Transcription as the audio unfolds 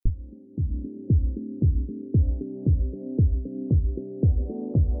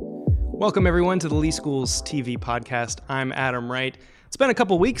Welcome, everyone, to the Lee Schools TV podcast. I'm Adam Wright. It's been a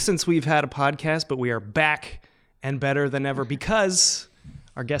couple weeks since we've had a podcast, but we are back and better than ever because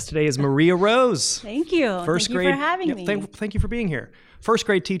our guest today is Maria Rose. Thank you. Thank you for having me. Thank you for being here. First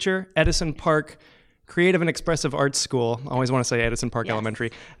grade teacher, Edison Park Creative and Expressive Arts School. I always want to say Edison Park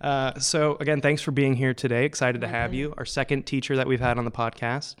Elementary. So again, thanks for being here today. Excited to have you. Our second teacher that we've had on the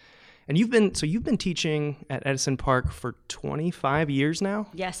podcast. And you've been teaching at Edison Park for 25 years now?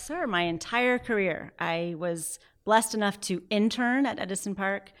 Yes, sir. My entire career. I was blessed enough to intern at Edison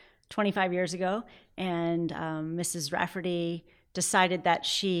Park 25 years ago, and Mrs. Rafferty decided that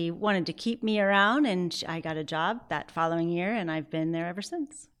she wanted to keep me around, and I got a job that following year, and I've been there ever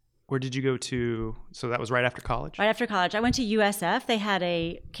since. Where did you go to? So that was right after college? Right after college. I went to USF. They had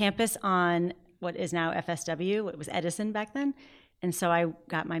a campus on what is now FSW. It was Edison back then. And so I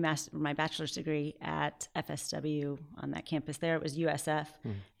got my bachelor's degree at FSW on that campus there. It was USF.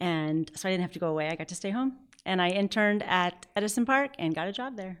 And so I didn't have to go away. I got to stay home. And I interned at Edison Park and got a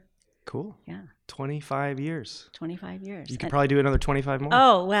job there. Cool. Yeah. 25 years. 25 years. You could probably do another 25 more.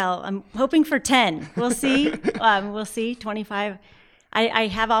 Oh, well, I'm hoping for 10. We'll see. We'll see. 25. I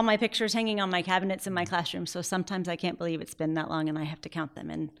have all my pictures hanging on my cabinets in my classroom, so sometimes I can't believe it's been that long and I have to count them.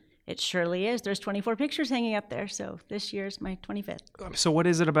 And it surely is. There's 24 pictures hanging up there, so this year's my 25th. So what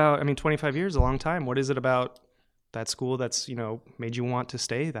is it about, 25 years is a long time. What is it about that school that's, made you want to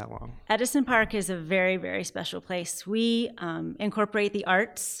stay that long? Edison Park is a very, very special place. We incorporate the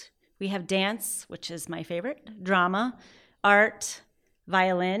arts. We have dance, which is my favorite, drama, art,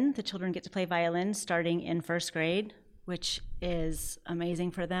 violin. The children get to play violin starting in first grade, which is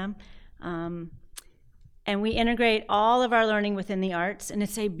amazing for them. And we integrate all of our learning within the arts, and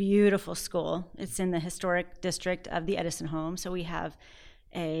it's a beautiful school. It's in the historic district of the Edison home, so we have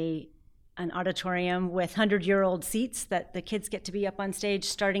an auditorium with 100-year-old seats that the kids get to be up on stage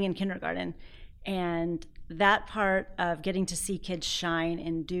starting in kindergarten. And that part of getting to see kids shine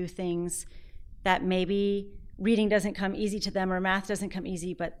and do things that maybe reading doesn't come easy to them or math doesn't come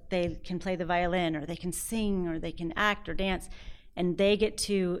easy, but they can play the violin or they can sing or they can act or dance. And they get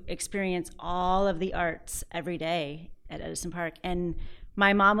to experience all of the arts every day at Edison Park. And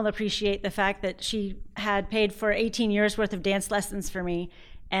my mom will appreciate the fact that she had paid for 18 years worth of dance lessons for me,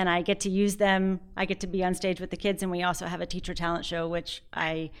 and I get to use them. I get to be on stage with the kids, and we also have a teacher talent show, which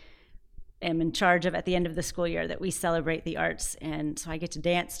I am in charge of at the end of the school year, that we celebrate the arts. And so I get to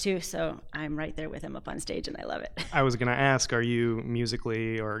dance too, so I'm right there with him up on stage, and I love it. I was going to ask, are you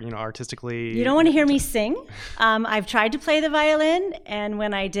musically or artistically? You don't want to hear me sing. I've tried to play the violin, and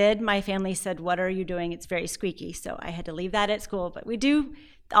when I did, my family said, "What are you doing? It's very squeaky." So I had to leave that at school. But we do,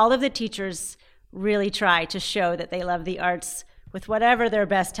 all of the teachers really try to show that they love the arts with whatever their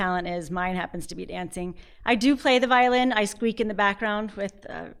best talent is. Mine happens to be dancing. I do play the violin. I squeak in the background with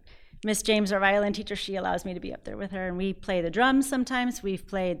Miss James, our violin teacher. She allows me to be up there with her, and we play the drums sometimes. We've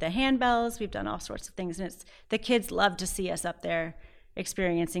played the handbells. We've done all sorts of things, and the kids love to see us up there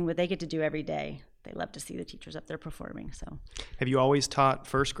experiencing what they get to do every day. They love to see the teachers up there performing. So, have you always taught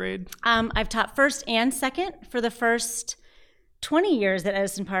first grade? I've taught first and second. For the first 20 years at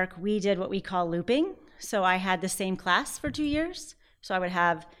Edison Park, we did what we call looping. So I had the same class for 2 years. So I would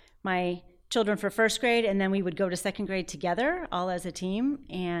have my children for first grade, and then we would go to second grade together, all as a team.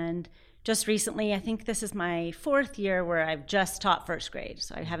 And just recently, I think this is my 4th year where I've just taught first grade,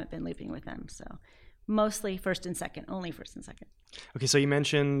 so I haven't been looping with them. So mostly first and second, only first and second. Okay, so you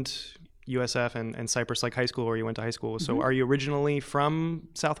mentioned USF and Cypress Lake High School, where you went to high school. So are you originally from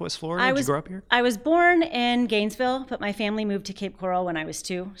Southwest Florida? Did you grow up here? I was born in Gainesville, but my family moved to Cape Coral when I was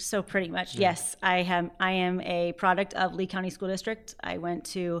 2. So pretty much, yes, I am a product of Lee County School District. I went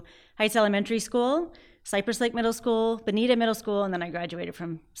to Heights Elementary School, Cypress Lake Middle School, Bonita Middle School, and then I graduated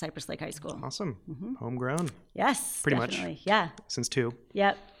from Cypress Lake High School. Awesome. Homegrown. Yes, pretty definitely. much. Yeah. Since 2.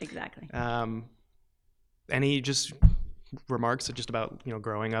 Yep, exactly. Any just remarks just about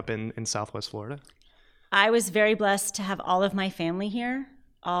growing up in Southwest Florida? I was very blessed to have all of my family here.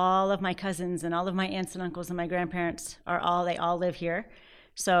 All of my cousins and all of my aunts and uncles and my grandparents they all live here.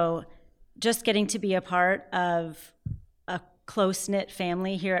 So just getting to be a part of a close-knit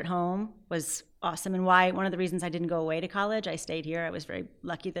family here at home was awesome, and one of the reasons I didn't go away to college. I stayed here. I was very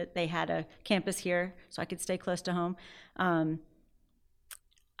lucky that they had a campus here so I could stay close to home.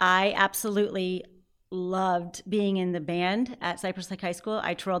 I absolutely loved being in the band at Cypress Lake High School.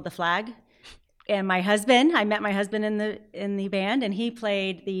 I twirled the flag, and I met my husband in the band, and he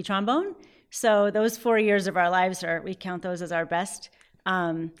played the trombone. So those 4 years of our lives we count those as our best.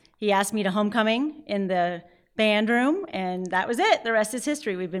 He asked me to homecoming in the band room, and that was it. The rest is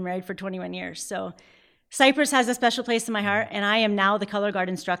history. We've been married for 21 years. So Cypress has a special place in my heart, and I am now the color guard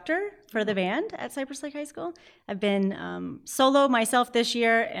instructor for the band at Cypress Lake High School. I've been solo myself this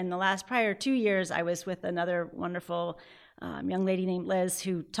year, and the prior 2 years I was with another wonderful young lady named Liz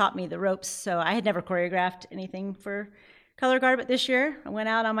who taught me the ropes. So I had never choreographed anything for color guard, but this year I went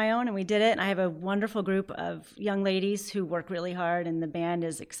out on my own and we did it. And I have a wonderful group of young ladies who work really hard, and the band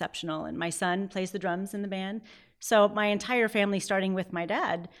is exceptional. And my son plays the drums in the band. So my entire family, starting with my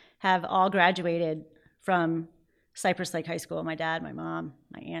dad, have all graduated from Cypress Lake High School. My dad, my mom,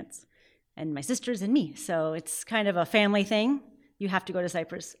 my aunts, and my sisters and me. So it's kind of a family thing. You have to go to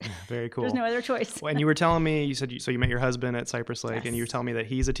Cypress. Very cool. There's no other choice. And you were telling me, you said, so you met your husband at Cypress Lake, Yes. and you were telling me that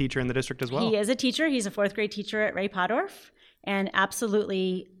he's a teacher in the district as well. He is a teacher. He's a 4th grade teacher at Ray Podorf, and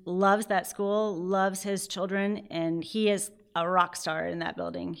absolutely loves that school, loves his children, and he is a rock star in that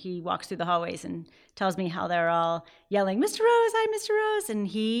building. He walks through the hallways and tells me how they're all yelling, "Mr. Rose, hi, Mr. Rose," and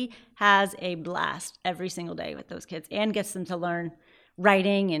he has a blast every single day with those kids and gets them to learn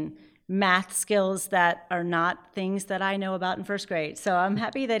writing and math skills that are not things that I know about in 1st grade. So I'm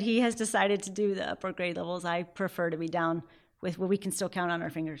happy that he has decided to do the upper grade levels. I prefer to be down with what we can still count on our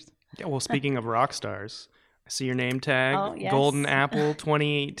fingers. Yeah, well, speaking of rock stars, I see your name tag, Oh, yes. Golden Apple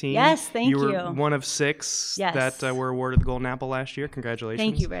 2018. Yes, thank you. you. were one of 6 Yes. that were awarded the Golden Apple last year. Congratulations.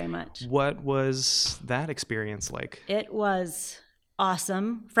 Thank you very much. What was that experience like? It was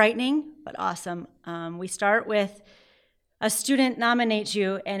awesome, frightening, but awesome. We start with a student nominates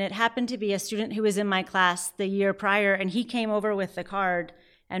you, and it happened to be a student who was in my class the year prior, and he came over with the card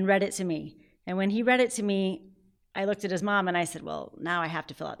and read it to me. And when he read it to me, I looked at his mom and I said, well, now I have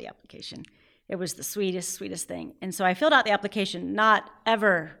to fill out the application. It was the sweetest, sweetest thing. And so I filled out the application, not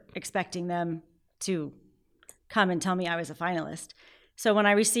ever expecting them to come and tell me I was a finalist. So when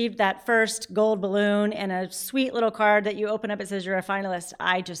I received that first gold balloon and a sweet little card that you open up, it says you're a finalist,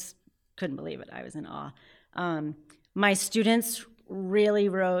 I just couldn't believe it. I was in awe. My students really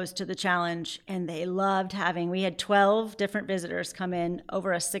rose to the challenge, and they loved we had 12 different visitors come in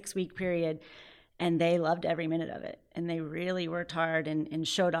over a 6-week period, and they loved every minute of it. And they really worked hard and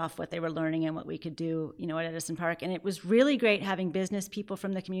showed off what they were learning and what we could do, at Edison Park. And it was really great having business people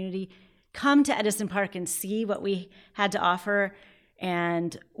from the community come to Edison Park and see what we had to offer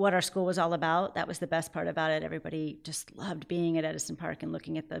and what our school was all about. That was the best part about it. Everybody just loved being at Edison Park and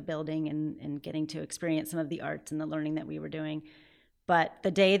looking at the building and getting to experience some of the arts and the learning that we were doing. But the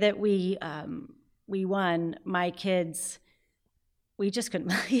day that we won, my kids, we just couldn't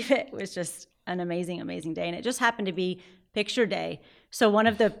believe it. It was just an amazing, amazing day. And it just happened to be picture day. So one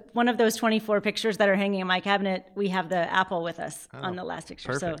of those 24 pictures that are hanging in my cabinet, we have the apple with us on the last picture.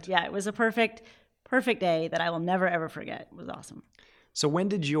 Perfect. So yeah, it was a perfect day that I will never, ever forget. It was awesome. So when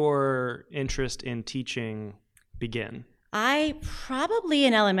did your interest in teaching begin? I probably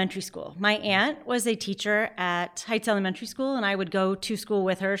in elementary school. My aunt was a teacher at Heights Elementary School, and I would go to school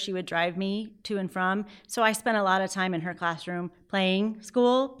with her. She would drive me to and from. So I spent a lot of time in her classroom playing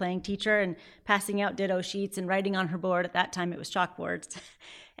school, playing teacher, and passing out ditto sheets and writing on her board. At that time, it was chalkboards.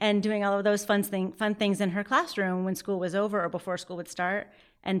 And doing all of those fun things in her classroom when school was over or before school would start.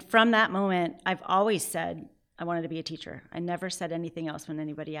 And from that moment, I've always said I wanted to be a teacher. I never said anything else when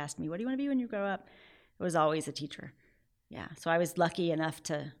anybody asked me, what do you want to be when you grow up? It was always a teacher. Yeah, so I was lucky enough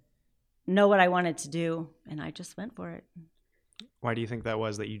to know what I wanted to do, and I just went for it. Why do you think that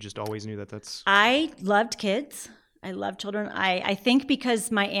was, that you just always knew that's... I loved kids. I loved children. I think because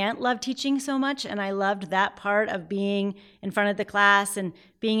my aunt loved teaching so much, and I loved that part of being in front of the class and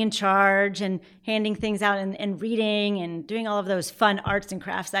being in charge and handing things out and reading and doing all of those fun arts and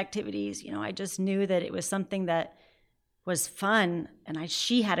crafts activities. I just knew that it was something that was fun, and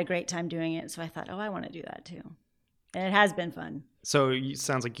she had a great time doing it. So I thought, I want to do that too. And it has been fun. So it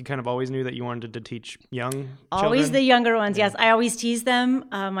sounds like you kind of always knew that you wanted to teach young children? Always the younger ones, yes. I always tease them.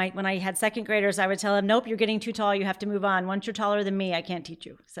 When I had 2nd graders, I would tell them, nope, you're getting too tall. You have to move on. Once you're taller than me, I can't teach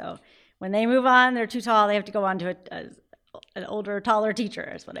you. So when they move on, they're too tall. They have to go on to an older, taller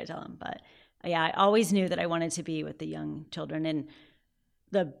teacher is what I tell them. But yeah, I always knew that I wanted to be with the young children. And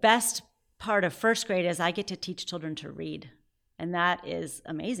the best part of 1st grade is I get to teach children to read. And that is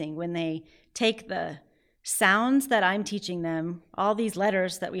amazing. When they take the sounds that I'm teaching them, all these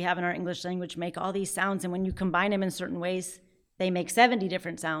letters that we have in our English language make all these sounds, and when you combine them in certain ways, they make 70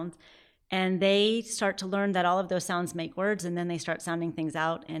 different sounds, and they start to learn that all of those sounds make words, and then they start sounding things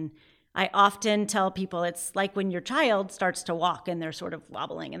out. And I often tell people it's like when your child starts to walk and they're sort of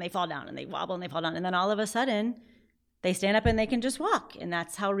wobbling and they fall down and they wobble and they fall down, and then all of a sudden they stand up and they can just walk. And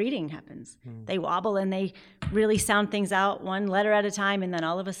that's how reading happens. They wobble and they really sound things out one letter at a time. And then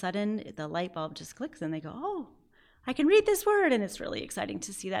all of a sudden the light bulb just clicks and they go, oh, I can read this word. And it's really exciting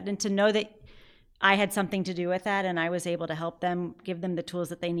to see that and to know that I had something to do with that, and I was able to help them, give them the tools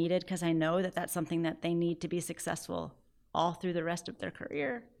that they needed, because I know that that's something that they need to be successful all through the rest of their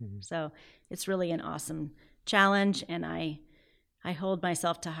career. So it's really an awesome challenge, and I hold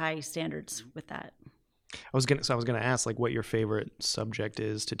myself to high standards with that. I was gonna ask like what your favorite subject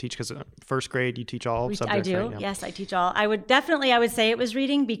is to teach, because first grade you teach all subjects. I do. Right? Yeah. Yes, I teach all. I would say it was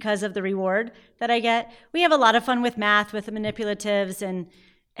reading because of the reward that I get. We have a lot of fun with math, with the manipulatives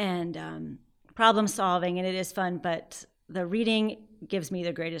and problem solving, and it is fun. But the reading gives me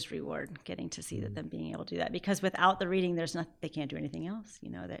the greatest reward, getting to see them being able to do that. Because without the reading, they can't do anything else. You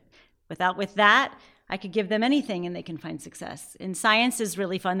know that. With that, I could give them anything and they can find success. And science is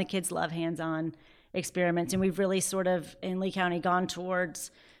really fun. The kids love hands-on experiments, and we've really sort of in Lee County gone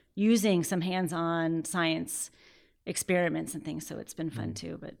towards using some hands-on science experiments and things, so it's been fun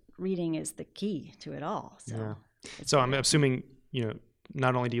too. But reading is the key to it all. So I'm assuming,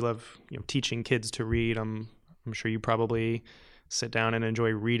 not only do you love teaching kids to read, I'm sure you probably sit down and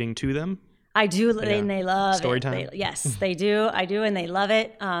enjoy reading to them. I do, and they love story time. Yes, they do. I do, and they love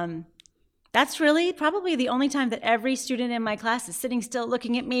it. That's really probably the only time that every student in my class is sitting still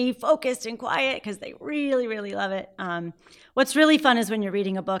looking at me, focused and quiet, because they really, really love it. What's really fun is when you're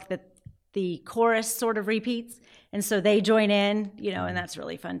reading a book that the chorus sort of repeats, and so they join in, and that's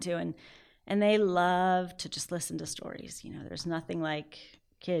really fun too. And they love to just listen to stories. There's nothing like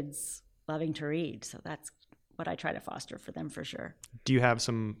kids loving to read, so that's what I try to foster for them for sure. Do you have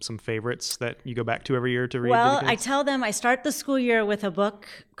some favorites that you go back to every year to read? Well, I tell them I start the school year with a book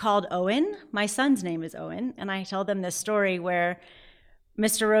called Owen. My son's name is Owen, and I tell them this story where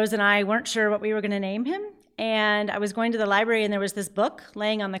Mr. Rose and I weren't sure what we were going to name him, and I was going to the library, and there was this book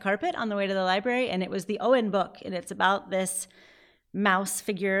laying on the carpet on the way to the library, and it was the Owen book, and it's about this mouse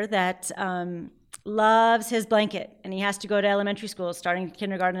figure that loves his blanket, and he has to go to elementary school starting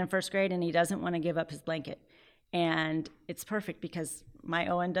kindergarten and first grade, and he doesn't want to give up his blanket. And it's perfect because my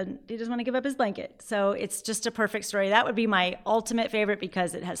Owen doesn't want to give up his blanket. So it's just a perfect story. That would be my ultimate favorite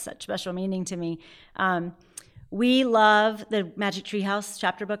because it has such special meaning to me. We love the Magic Tree House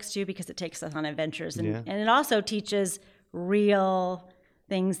chapter books too, because it takes us on adventures, and it also teaches real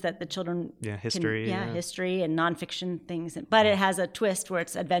things that the children history and nonfiction things, but it has a twist where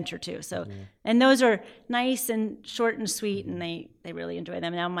it's adventure too. So and those are nice and short and sweet, and they really enjoy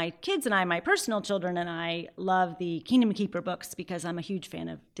them. Now my kids and I, my personal children and I, love the Kingdom Keeper books because I'm a huge fan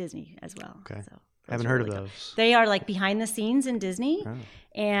of Disney as well. Okay. So I haven't heard of those. They are like behind the scenes in Disney.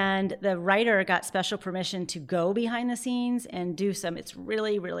 And the writer got special permission to go behind the scenes and do some. It's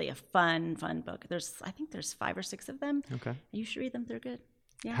really, really a fun book. I think there's 5 or 6 of them. Okay. You should read them. They're good.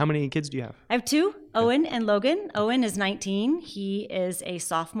 Yeah. How many kids do you have? I have 2, Owen and Logan. Owen is 19. He is a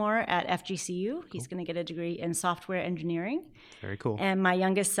sophomore at FGCU. Cool. He's going to get a degree in software engineering. Very cool. And my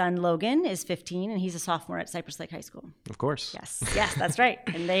youngest son, Logan, is 15, and he's a sophomore at Cypress Lake High School. Of course. Yes, that's right.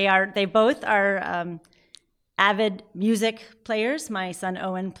 And they both are avid music players. My son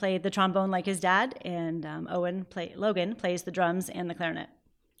Owen played the trombone like his dad, and Logan plays the drums and the clarinet.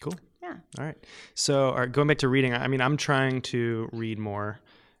 Cool. Yeah. All right. So, going back to reading, I mean, I'm trying to read more,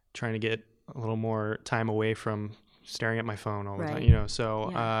 trying to get a little more time away from staring at my phone all the time, So,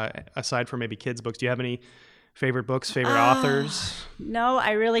 aside from maybe kids' books, do you have any favorite books, favorite authors? No,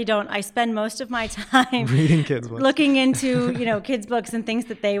 I really don't. I spend most of my time reading kids' books, looking into, kids' books and things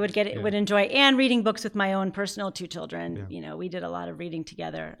that they would would enjoy, and reading books with my own personal 2 children. Yeah. We did a lot of reading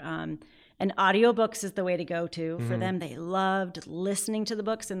together. And audiobooks is the way to go to for them. They loved listening to the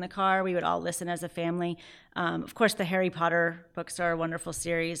books in the car. We would all listen as a family. Of course, the Harry Potter books are a wonderful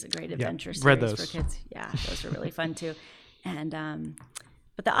series, a great adventure series for kids. Yeah, those are really fun too. And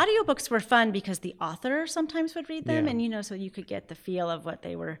but the audiobooks were fun because the author sometimes would read them, and so you could get the feel of what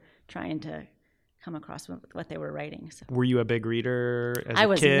they were trying to come across with what they were writing. So. Were you a big reader as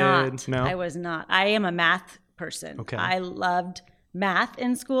a kid? Not. No, I was not. I am a math person. Okay. I loved math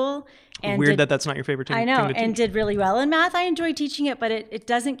in school. And weird that's not your favorite thing. I know, thing to and teach. Did really well in math. I enjoy teaching it, but it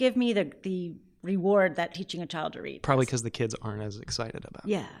doesn't give me the reward that teaching a child to read. Probably because the kids aren't as excited about it.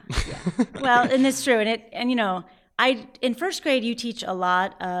 Yeah. Well, and it's true. In first grade, you teach a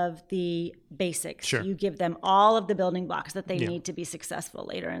lot of the basics. Sure. You give them all of the building blocks that they need to be successful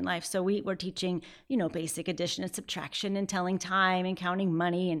later in life. So we're teaching, basic addition and subtraction and telling time and counting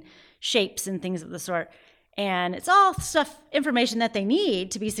money and shapes and things of the sort. And it's all information that they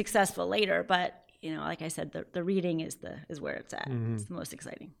need to be successful later. But, like I said, the reading is where it's at. Mm-hmm. It's the most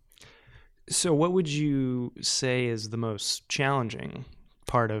exciting. So what would you say is the most challenging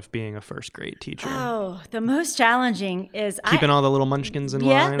part of being a first grade teacher? Oh, the most challenging is keeping all the little munchkins in line.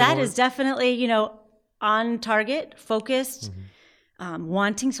 Yeah, that is definitely, on target, focused.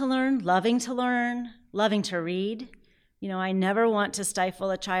 wanting to learn, loving to read. I never want to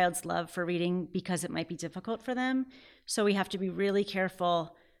stifle a child's love for reading because it might be difficult for them. So we have to be really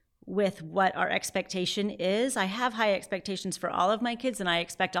careful with what our expectation is. I have high expectations for all of my kids, and I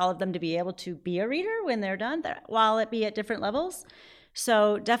expect all of them to be able to be a reader when they're done, while it be at different levels.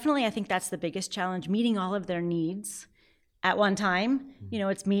 So definitely, I think that's the biggest challenge, meeting all of their needs at one time.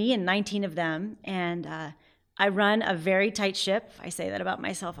 It's me and 19 of them, and I run a very tight ship. I say that about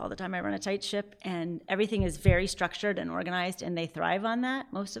myself all the time. I run a tight ship, and everything is very structured and organized, and they thrive on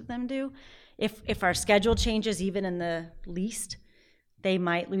that. Most of them do. If our schedule changes even in the least, they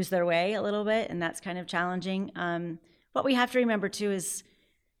might lose their way a little bit, and that's kind of challenging. What we have to remember, too, is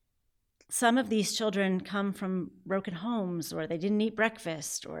some of these children come from broken homes, or they didn't eat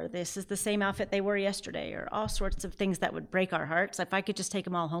breakfast, or this is the same outfit they wore yesterday, or all sorts of things that would break our hearts. If I could just take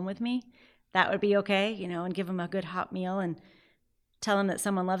them all home with me, that would be okay, and give them a good hot meal and tell them that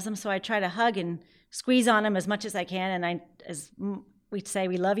someone loves them. So I try to hug and squeeze on them as much as I can, and as we say,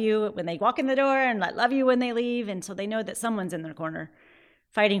 we love you when they walk in the door, and I love you when they leave, and so they know that someone's in their corner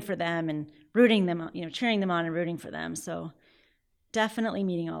fighting for them and rooting them, cheering them on and rooting for them. So definitely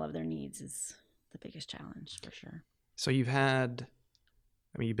meeting all of their needs is the biggest challenge, for sure. So you've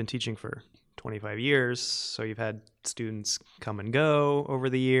been teaching for 25 years, so you've had students come and go over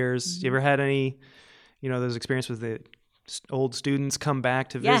the years. Mm-hmm. You ever had any, those experiences with the old students come back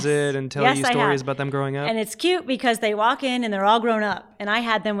to visit and tell you stories about them growing up? And it's cute because they walk in and they're all grown up. And I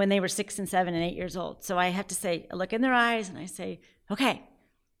had them when they were 6 and 7 and 8 years old. So I have to I look in their eyes and I say, okay,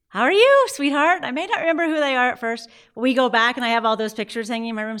 how are you, sweetheart? I may not remember who they are at first. But we go back and I have all those pictures hanging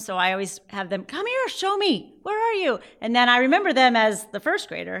in my room. So I always have them, come here, show me, where are you? And then I remember them as the first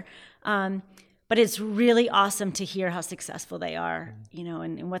grader. But it's really awesome to hear how successful they are,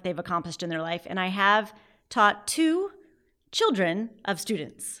 and what they've accomplished in their life. And I have taught 2 children of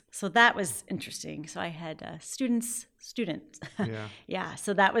students. So that was interesting. So I had students. Yeah. Yeah.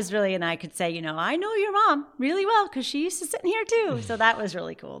 So that was really, and I could say, I know your mom really well because she used to sit in here too. So that was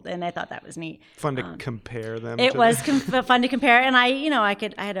really cool. And I thought that was neat. Fun to compare them. It was fun to compare. And I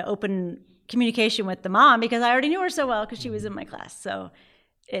had an open communication with the mom because I already knew her so well because she was in my class. So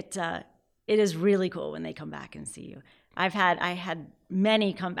it is really cool when they come back and see you. I had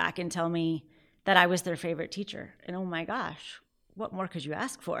many come back and tell me that I was their favorite teacher. And oh my gosh, what more could you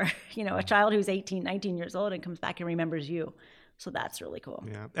ask for? A child who's 18, 19 years old and comes back and remembers you. So that's really cool.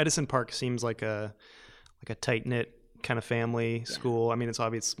 Yeah. Edison Park seems like a tight-knit kind of family school. I mean, it's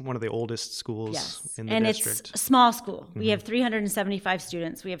obvious one of the oldest schools in the district. And it's a small school. Mm-hmm. We have 375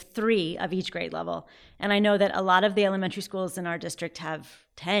 students. We have 3 of each grade level. And I know that a lot of the elementary schools in our district have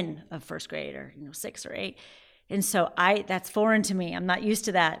 10 of first grade or 6 or 8. And so that's foreign to me. I'm not used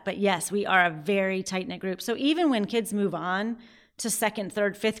to that. But yes, we are a very tight-knit group. So even when kids move on to 2nd,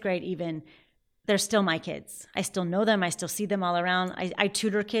 3rd, 5th grade even, they're still my kids. I still know them. I still see them all around. I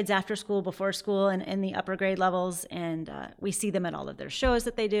tutor kids after school, before school, and in the upper grade levels. And we see them at all of their shows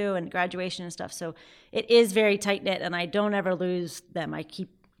that they do and graduation and stuff. So it is very tight-knit, and I don't ever lose them. I keep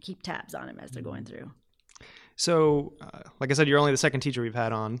tabs on them as they're going through. So like I said, you're only the second teacher we've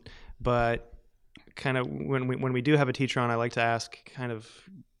had on, but kind of when we do have a teacher on, I like to ask kind of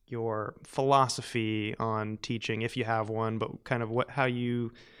your philosophy on teaching, if you have one, but kind of how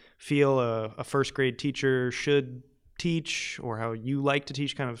you feel a first grade teacher should teach, or how you like to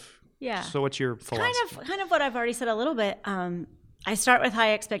teach, kind of. Yeah. So what's your philosophy? Kind of what I've already said a little bit. I start with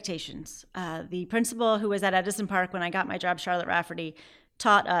high expectations. The principal who was at Edison Park when I got my job, Charlotte Rafferty,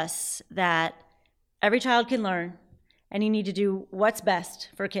 taught us that every child can learn, and you need to do what's best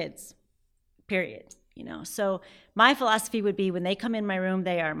for kids, period. So my philosophy would be, when they come in my room,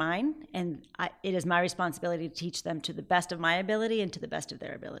 they are mine, and it is my responsibility to teach them to the best of my ability and to the best of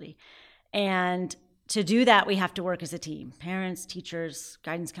their ability. And to do that, we have to work as a team. Parents, teachers,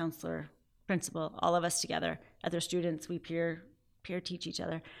 guidance counselor, principal, all of us together. Other students, we peer teach each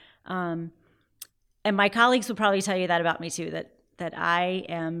other. And my colleagues will probably tell you that about me too, that I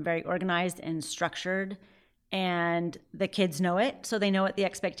am very organized and structured, and the kids know it, so they know what the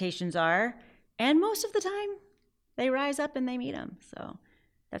expectations are. And most of the time, they rise up and they meet them. So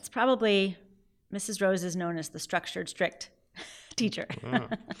that's probably, Mrs. Rose is known as the structured, strict teacher.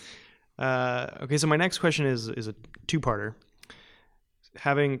 Okay, so my next question is a 2-parter.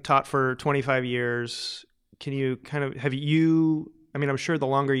 Having taught for 25 years, can you kind of, I'm sure the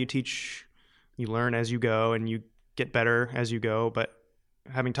longer you teach, you learn as you go and you get better as you go, but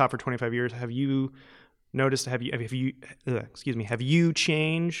having taught for 25 years, have you noticed, have you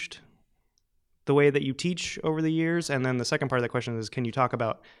changed the way that you teach over the years? And then the second part of that question is, can you talk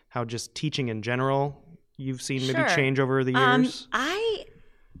about how just teaching in general you've seen maybe Sure. change over the years? I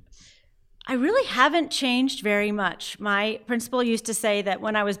really haven't changed very much. My principal used to say that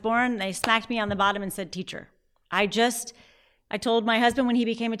when I was born, they smacked me on the bottom and said, teacher. I told my husband when he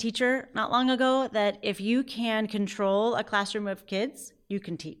became a teacher not long ago that if you can control a classroom of kids, you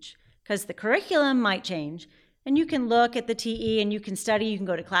can teach. Because the curriculum might change, and you can look at the TE and you can study, you can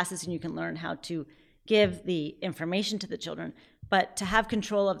go to classes and you can learn how to give the information to the children. But to have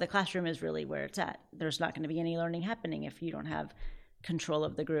control of the classroom is really where it's at. There's not going to be any learning happening if you don't have control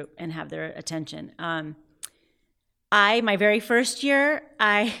of the group and have their attention. My very first year,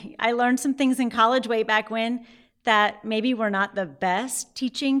 I learned some things in college way back when that maybe were not the best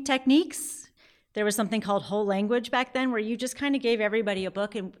teaching techniques. There was something called whole language back then where you just kind of gave everybody a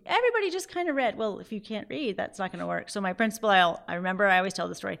book and everybody just kind of read. Well, if you can't read, that's not going to work. So my principal, I remember, I always tell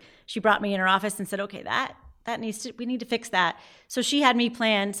the story. She brought me in her office and said, okay, we need to fix that. So she had me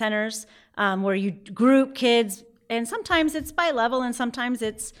plan centers where you group kids, and sometimes it's by level and sometimes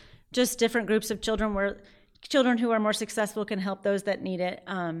it's just different groups of children where children who are more successful can help those that need it.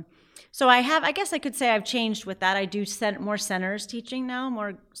 So I guess I could say I've changed with that. I do more centers teaching now,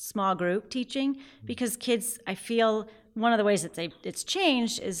 more small group teaching, because kids, I feel one of the ways that it's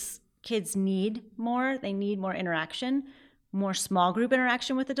changed is kids need more. They need more interaction, more small group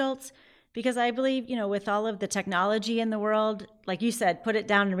interaction with adults, because I believe, with all of the technology in the world, like you said, put it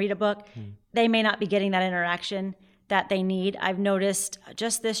down and read a book, they may not be getting that interaction that they need. I've noticed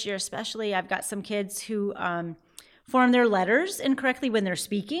just this year especially, I've got some kids who form their letters incorrectly when they're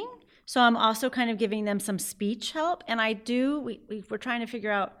speaking. So I'm also kind of giving them some speech help. And we're trying to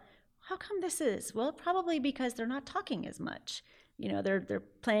figure out, how come this is? Well, probably because they're not talking as much. They're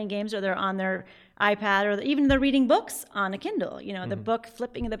playing games, or they're on their iPad, or even they're reading books on a Kindle. The book,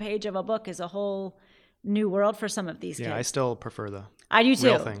 flipping the page of a book is a whole new world for some of these kids. Yeah, I still prefer the I do too.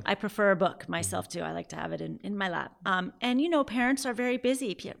 real thing. I prefer a book myself too. I like to have it in my lap. And parents are very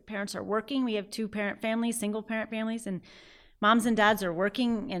busy. Parents are working. We have 2-parent families, single parent families, and moms and dads are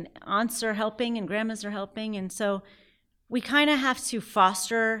working, and aunts are helping, and grandmas are helping. And so we kind of have to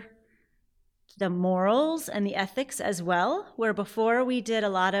foster the morals and the ethics as well, where before we did a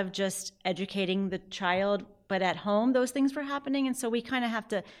lot of just educating the child, but at home those things were happening. And so we kind of have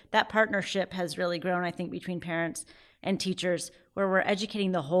to, that partnership has really grown, I think, between parents and teachers, where we're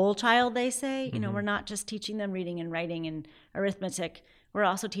educating the whole child, they say. We're not just teaching them reading and writing and arithmetic. We're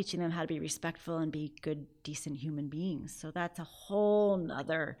also teaching them how to be respectful and be good, decent human beings. So that's a whole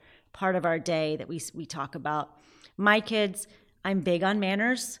nother part of our day that we talk about. My kids, I'm big on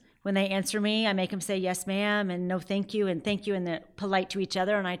manners. When they answer me, I make them say, yes, ma'am, and no, thank you, and they're polite to each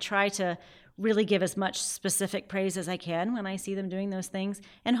other. And I try to really give as much specific praise as I can when I see them doing those things.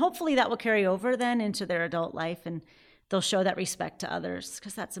 And hopefully that will carry over then into their adult life, and they'll show that respect to others,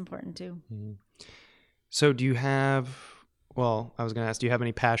 because that's important too. Mm-hmm. So do you have... Well, I was going to ask, do you have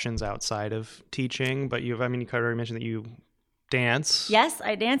any passions outside of teaching? But you kind of already mentioned that you dance. Yes,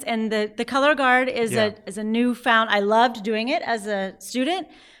 I dance. And the color guard is a newfound, I loved doing it as a student.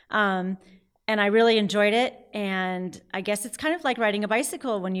 And I really enjoyed it. And I guess it's kind of like riding a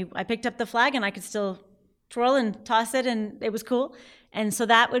bicycle. I picked up the flag and I could still twirl and toss it, and it was cool. And so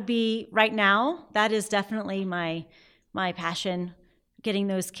that would be, right now, that is definitely my passion, getting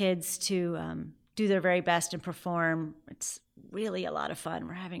those kids to do their very best and perform. It's really a lot of fun.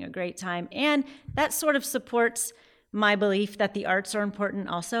 We're having a great time. And that sort of supports my belief that the arts are important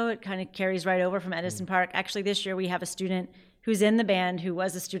also. It kind of carries right over from Edison Park. Actually, this year we have a student who's in the band who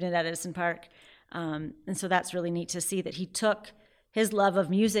was a student at Edison Park. And so that's really neat to see that he took his love of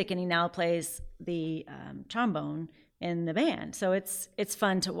music and he now plays the trombone in the band. So it's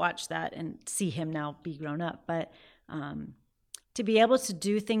fun to watch that and see him now be grown up. But to be able to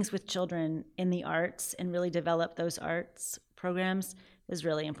do things with children in the arts and really develop those arts programs is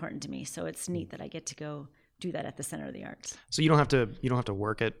really important to me. So it's neat that I get to go do that at the Center of the Arts. So you don't have to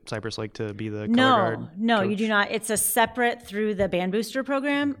work at Cypress Lake to be the color guard No, coach? You do not. It's a separate through the Band Booster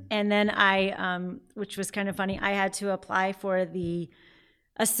program. And then I, which was kind of funny, I had to apply for the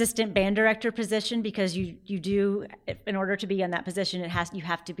assistant band director position, because you do, in order to be in that position, you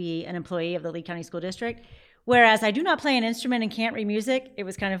have to be an employee of the Lee County School District. Whereas I do not play an instrument and can't read music. It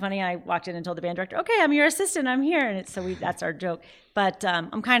was kind of funny. I walked in and told the band director, okay, I'm your assistant, I'm here. And that's our joke. But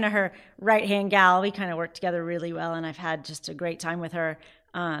I'm kind of her right-hand gal. We kind of work together really well, and I've had just a great time with her.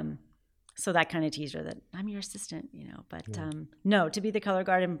 So that kind of teased her that I'm your assistant, But no, to be the color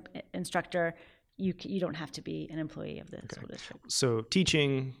guard instructor, you don't have to be an employee of the school district. So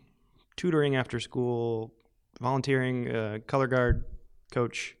teaching, tutoring after school, volunteering, color guard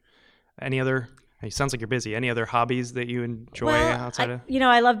coach, any other It sounds like you're busy. Any other hobbies that you enjoy outside of?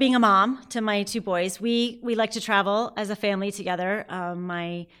 I love being a mom to my 2 boys. We like to travel as a family together.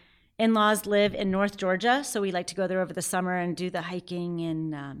 My in-laws live in North Georgia, so we like to go there over the summer and do the hiking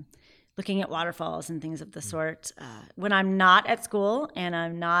and looking at waterfalls and things of the sort. When I'm not at school and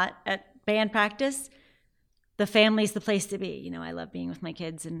I'm not at band practice, the family's the place to be. I love being with my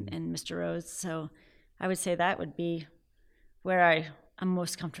kids and Mr. Rose, so I would say that would be where I'm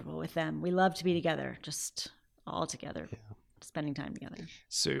most comfortable with them. We love to be together, just all together, spending time together.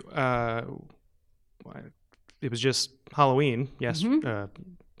 So it was just Halloween, yes,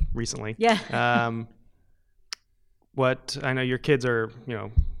 recently. Yeah. I know your kids are,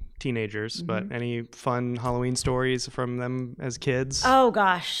 teenagers, but any fun Halloween stories from them as kids? Oh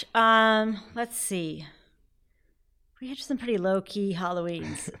gosh. Let's see. We had some pretty low-key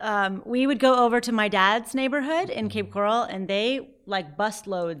Halloweens. We would go over to my dad's neighborhood in Cape Coral, and they, like, bus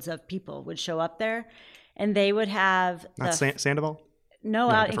loads of people would show up there, and they would have... Not Sandoval? No,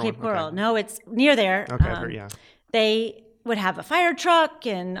 out in Cape Coral. Okay. No, it's near there. Okay, yeah. They would have a fire truck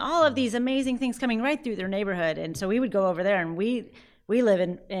and all of these amazing things coming right through their neighborhood, and so we would go over there, and we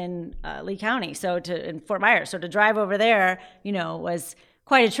live in Lee County, in Fort Myers, so to drive over there, was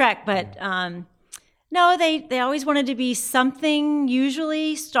quite a trek, but... No, they always wanted to be something,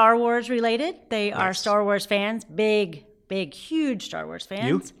 usually Star Wars related. They are Star Wars fans, big, huge Star Wars fans.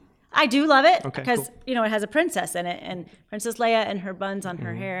 You? I do love it because, it has a princess in it, and Princess Leia and her buns on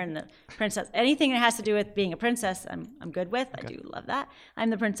her hair, and the princess. Anything that has to do with being a princess, I'm good with. Okay. I do love that. I'm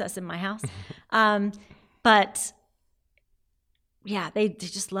the princess in my house. But yeah, they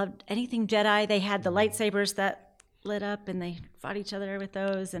just loved anything Jedi. They had the lightsabers that lit up, and they fought each other with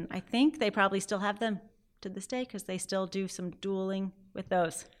those, and I think they probably still have them to this day because they still do some dueling with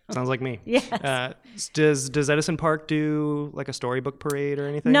those. Sounds like me. Yes. Does Edison Park do like a storybook parade or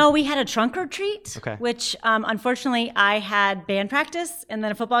anything? No, we had a trunk or treat, okay. Which unfortunately I had band practice and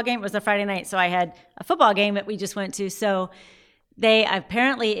then a football game. It was a Friday night, so I had a football game that we just went to. So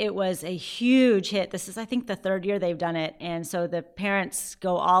it was a huge hit. This is, I think, the 3rd year they've done it, and so the parents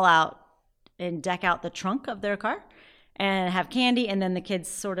go all out and deck out the trunk of their car and have candy, and then the kids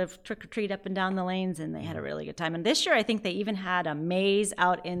sort of trick-or-treat up and down the lanes, and they had a really good time. And this year, I think they even had a maze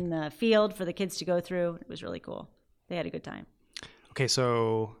out in the field for the kids to go through. It was really cool. They had a good time. Okay,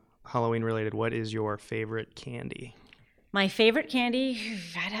 so Halloween-related, what is your favorite candy? My favorite candy,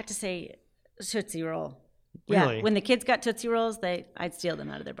 I'd have to say Tootsie Roll. Really? Yeah, when the kids got Tootsie Rolls, I'd steal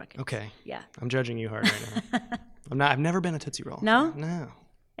them out of their buckets. Okay. Yeah. I'm judging you hard right now. I've never been a Tootsie Roll. No? No.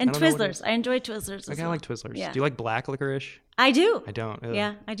 And Twizzlers. I enjoy Twizzlers as well. I like Twizzlers. Yeah. Do you like black licorice? I do. I don't. Ew.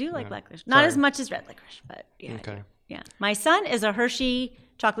 Yeah, I do like black licorice. Not as much as red licorice, but yeah. Okay. Yeah. My son is a Hershey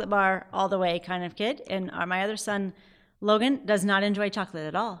chocolate bar all the way kind of kid, and my other son, Logan, does not enjoy chocolate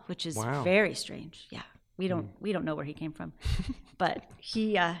at all, which is very strange. Yeah. We don't know where he came from. But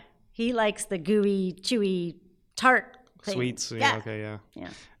he likes the gooey, chewy, tart thing. Sweets. Yeah. Okay, yeah.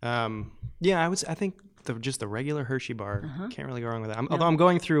 Yeah. I think just the regular Hershey bar. Can't really go wrong with that. Although I'm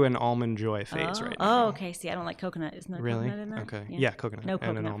going through an almond joy phase right now. Oh, okay. See, I don't like coconut. Isn't there really? coconut in that? Okay. Yeah, coconut. No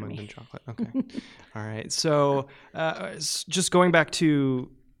coconut and an almond for me. and chocolate. Okay. All right. So just going back to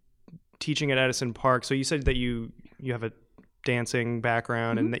teaching at Edison Park. So you said that you have a dancing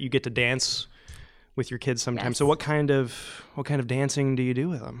background and that you get to dance with your kids sometimes. Yes. So what kind of dancing do you do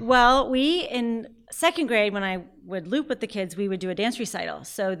with them? Well, in 2nd grade, when I would loop with the kids, we would do a dance recital.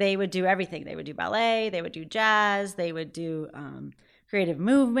 So they would do everything. They would do ballet, they would do jazz, they would do creative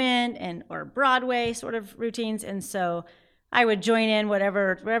movement or Broadway sort of routines. And so I would join in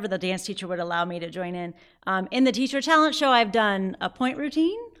wherever the dance teacher would allow me to join in. In the Teacher Talent Show, I've done a point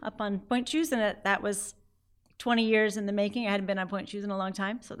routine up on point shoes, and that was 20 years in the making. I hadn't been on point shoes in a long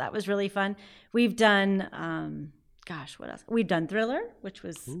time, so that was really fun. We've done, what else? We've done Thriller, which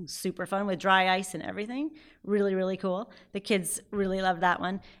was super fun with dry ice and everything. Really, really cool. The kids really loved that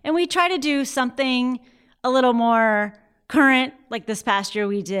one. And we try to do something a little more current. Like this past year,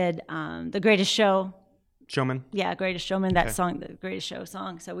 we did The Greatest Show. Showman? Yeah, Greatest Showman, that song, the Greatest Show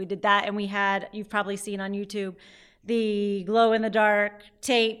song. So we did that, and we had, you've probably seen on YouTube, the glow-in-the-dark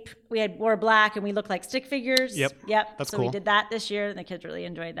tape. We wore black, and we looked like stick figures. Yep. That's cool. So we did that this year, and the kids really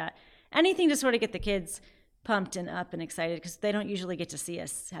enjoyed that. Anything to sort of get the kids pumped and up and excited, because they don't usually get to see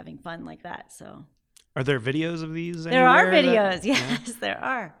us having fun like that. So, are there videos of these? There are videos. Yes, there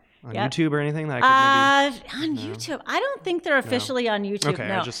are. On YouTube or anything that I could on YouTube. I don't think they're officially on YouTube. Okay,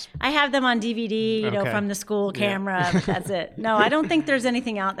 no. I have them on DVD, from the school camera. But that's it. No, I don't think there's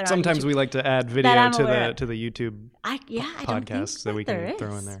anything out there. Sometimes we like to add video to the YouTube podcasts that we can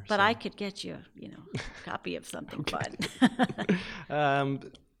throw in there. But I could get you, a copy of something fun.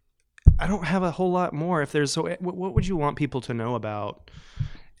 I don't have a whole lot more. If there's what would you want people to know about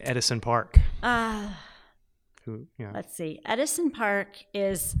Edison Park? Let's see. Edison Park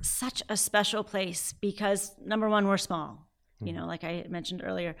is such a special place because, number one, we're small. Like I mentioned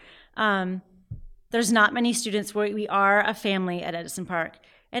earlier. There's not many students. We are a family at Edison Park.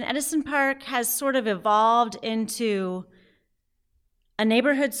 And Edison Park has sort of evolved into a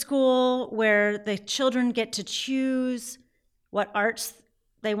neighborhood school where the children get to choose what arts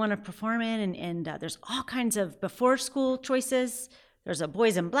they want to perform in. And there's all kinds of before-school choices. There's a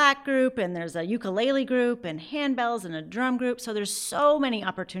boys in black group, and there's a ukulele group, and handbells, and a drum group. So there's so many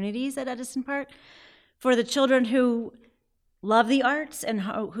opportunities at Edison Park for the children who love the arts and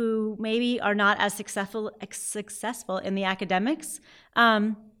who maybe are not as successful in the academics.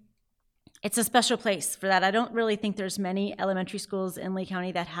 It's a special place for that. I don't really think there's many elementary schools in Lee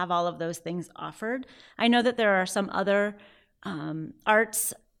County that have all of those things offered. I know that there are some other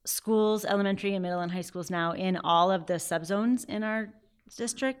arts schools, elementary and middle and high schools now in all of the subzones in our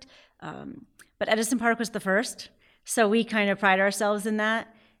district. But Edison Park was the first. So we kind of pride ourselves in that.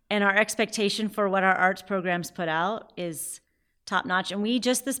 And our expectation for what our arts programs put out is top notch. And we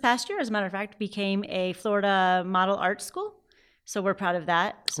just this past year, as a matter of fact, became a Florida Model Arts School. So we're proud of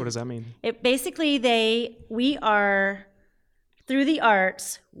that. What does that mean? It basically, we are, through the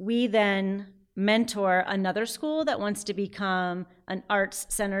arts, we then mentor another school that wants to become an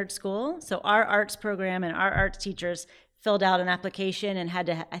arts-centered school. So our arts program and our arts teachers filled out an application and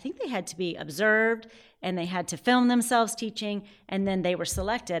I think they had to be observed, and they had to film themselves teaching, and then they were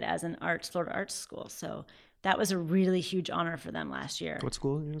selected as an Florida Arts School. So that was a really huge honor for them last year. What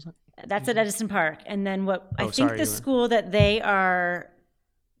school was that? That's at Edison Park. And then the school that they are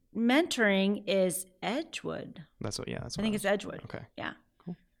mentoring is Edgewood. I think it's Edgewood. Okay. Yeah.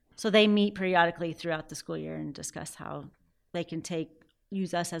 Cool. So they meet periodically throughout the school year and discuss how they can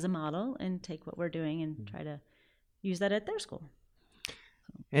use us as a model and take what we're doing and try to use that at their school.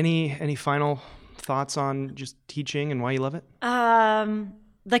 Any final thoughts on just teaching and why you love it?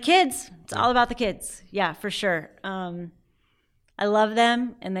 The kids. It's all about the kids. Yeah, for sure. I love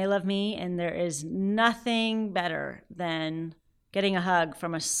them and they love me, and there is nothing better than getting a hug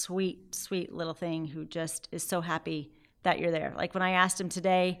from a sweet, sweet little thing who just is so happy that you're there. Like when I asked him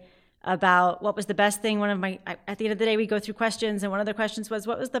today about what was the best thing, at the end of the day, we go through questions, and one of the questions was,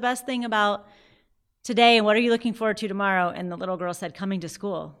 what was the best thing about today and what are you looking forward to tomorrow? And the little girl said, coming to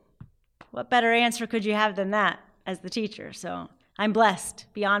school. What better answer could you have than that as the teacher? So I'm blessed,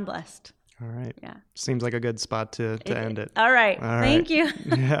 beyond blessed. All right. Yeah. Seems like a good spot to end it. All right. Thank you.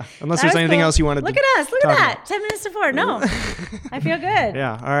 Yeah. Unless there's anything else you wanted to Look at us. Look at that. 10 minutes to 4. No. I feel good.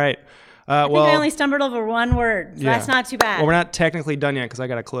 Yeah. All right. I think I only stumbled over one word. So that's not too bad. Well, we're not technically done yet because I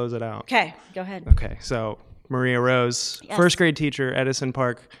got to close it out. Okay. Go ahead. Okay. So Maria Rose, first grade teacher, Edison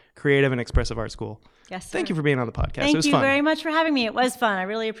Park Creative and Expressive Art School. Yes, sir. Thank you for being on the podcast. Thank it was you fun. very much for having me. It was fun. I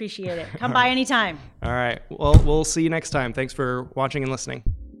really appreciate it. Come by anytime. All right. Well, we'll see you next time. Thanks for watching and listening.